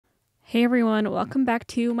Hey everyone, welcome back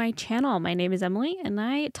to my channel. My name is Emily and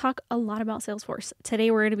I talk a lot about Salesforce.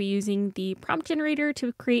 Today we're going to be using the prompt generator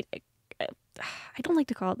to create, I don't like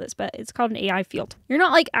to call it this, but it's called an AI field. You're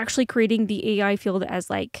not like actually creating the AI field as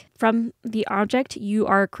like from the object, you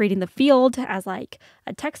are creating the field as like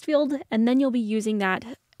a text field, and then you'll be using that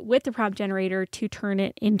with the prompt generator to turn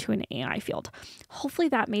it into an AI field. Hopefully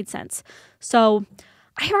that made sense. So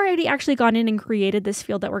I've already actually gone in and created this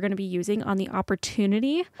field that we're going to be using on the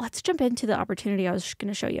opportunity. Let's jump into the opportunity I was going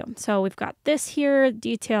to show you. So we've got this here,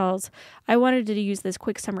 details. I wanted to use this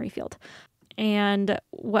quick summary field. And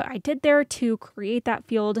what I did there to create that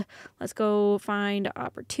field, let's go find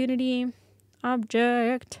opportunity,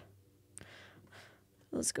 object.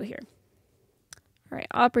 Let's go here. All right,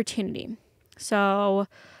 opportunity. So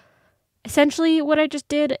essentially what I just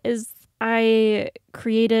did is I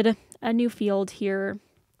created a new field here.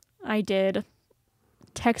 I did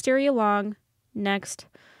text area long, next,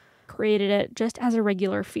 created it just as a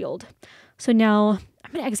regular field. So now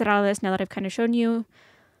I'm going to exit out of this now that I've kind of shown you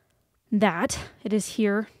that it is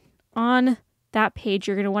here on that page.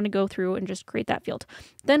 You're going to want to go through and just create that field.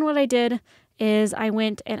 Then what I did is I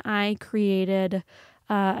went and I created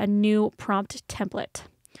a new prompt template.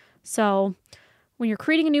 So when you're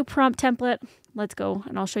creating a new prompt template, let's go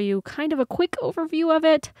and I'll show you kind of a quick overview of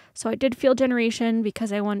it. So I did field generation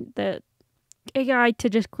because I want the AI to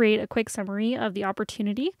just create a quick summary of the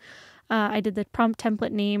opportunity. I did the prompt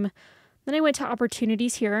template name. Then I went to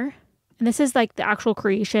opportunities here. And this is like the actual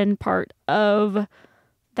creation part of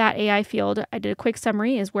that AI field. I did a quick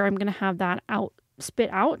summary is where I'm going to have that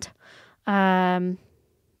spit out. And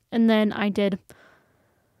then I did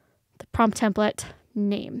the prompt template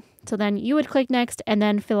name. So then you would click next and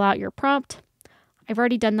then fill out your prompt. I've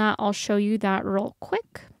already done that. I'll show you that real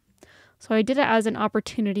quick. So I did it as an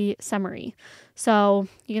opportunity summary. So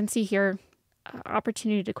you can see here,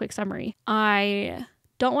 opportunity to quick summary. I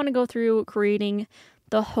don't want to go through creating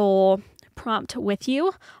the whole prompt with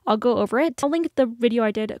you. I'll go over it. I'll link the video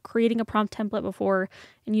I did creating a prompt template before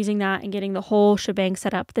and using that and getting the whole shebang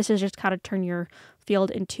set up. This is just how to turn your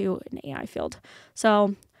field into an AI field.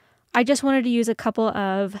 So I just wanted to use a couple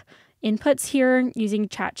of inputs here using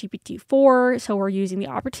ChatGPT 4. So we're using the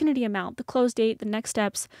opportunity amount, the close date, the next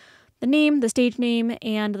steps, the name, the stage name,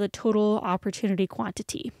 and the total opportunity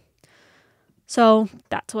quantity. So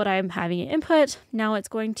that's what I'm having it input. Now it's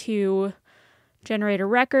going to generate a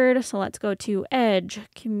record. So let's go to Edge,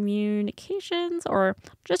 Communications, or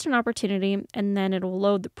just an opportunity, and then it'll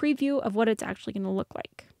load the preview of what it's actually going to look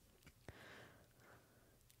like.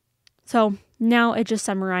 So now it just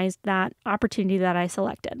summarized that opportunity that I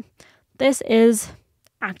selected. This is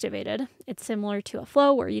activated. It's similar to a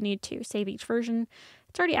flow where you need to save each version.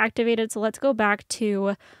 It's already activated, so let's go back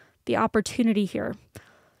to the opportunity here.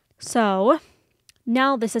 So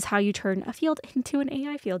now this is how you turn a field into an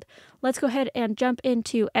AI field. Let's go ahead and jump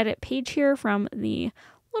into edit page here from the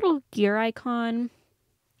little gear icon.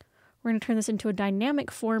 We're going to turn this into a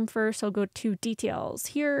dynamic form first. So go to details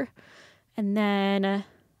here and then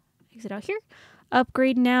exit out here.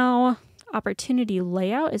 Upgrade now. Opportunity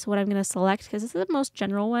layout is what I'm going to select because this is the most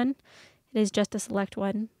general one. It is just a select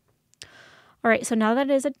one. All right, so now that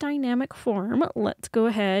it is a dynamic form, let's go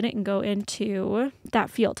ahead and go into that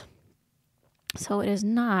field. So it is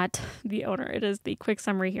not the owner, it is the quick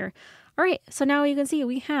summary here. All right, so now you can see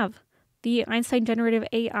we have the Einstein Generative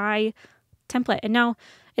AI template. And now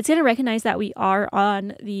it's going to recognize that we are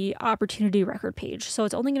on the opportunity record page. So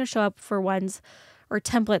it's only going to show up for ones or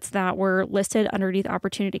templates that were listed underneath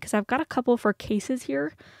opportunity, because I've got a couple for cases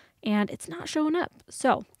here and it's not showing up.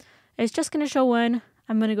 So it's just going to show one.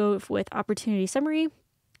 I'm going to go with opportunity summary.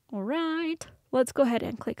 All right, let's go ahead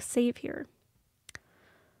and click save here.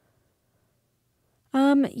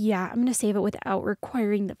 Yeah, I'm going to save it without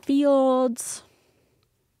requiring the fields.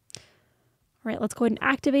 All right, let's go ahead and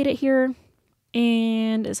activate it here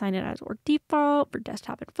and assign it as work default for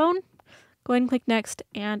desktop and phone. Go ahead and click next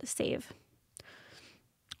and save.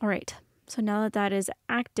 All right, so now that that is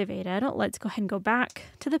activated, let's go ahead and go back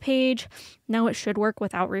to the page. Now it should work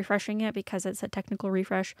without refreshing it because it's a technical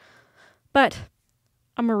refresh, but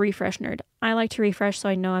I'm a refresh nerd. I like to refresh so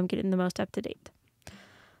I know I'm getting the most up to date.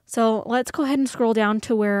 So let's go ahead and scroll down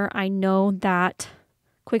to where I know that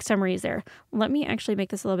quick summary is there. Let me actually make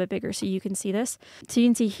this a little bit bigger so you can see this. So you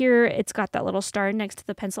can see here, it's got that little star next to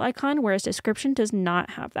the pencil icon, whereas description does not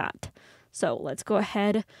have that. So let's go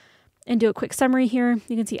ahead and do a quick summary here.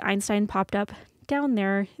 You can see Einstein popped up down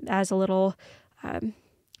there as a little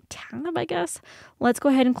tab, I guess. Let's go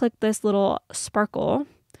ahead and click this little sparkle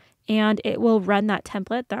and it will run that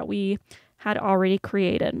template that we had already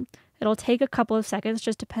created. It'll take a couple of seconds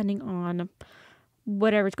just depending on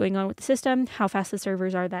whatever's going on with the system, how fast the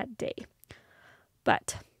servers are that day.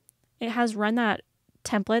 But it has run that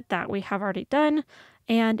template that we have already done,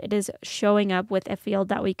 and it is showing up with a field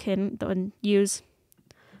that we can then use.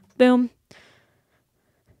 Boom.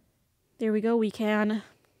 There we go. We can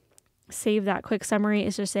save that quick summary.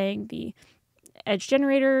 It's just saying the edge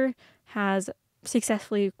generator has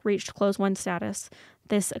successfully reached close one status.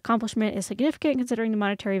 This accomplishment is significant considering the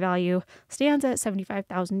monetary value stands at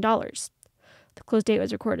 $75,000. The close date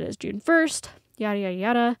was recorded as June 1st, yada, yada,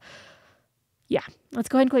 yada. Yeah, let's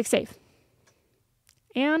go ahead and click save.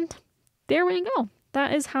 And there we go.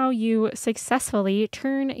 That is how you successfully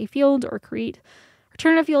turn a field or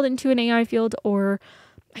turn a field into an AI field, or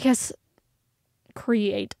I guess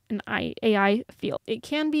create an AI field. It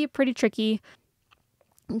can be pretty tricky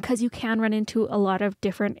because you can run into a lot of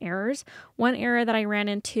different errors. One error that I ran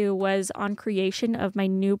into was on creation of my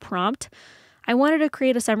new prompt. I wanted to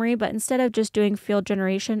create a summary, but instead of just doing field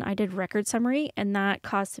generation, I did record summary, and that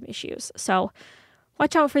caused some issues. So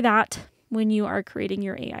watch out for that when you are creating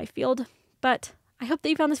your AI field. But I hope that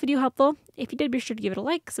you found this video helpful. If you did, be sure to give it a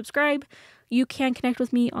like, subscribe. You can connect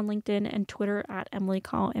with me on LinkedIn and Twitter at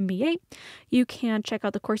EmilyCallMBA. You can check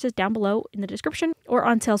out the courses down below in the description or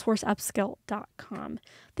on SalesforceUpskill.com.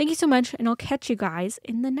 Thank you so much, and I'll catch you guys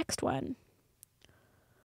in the next one.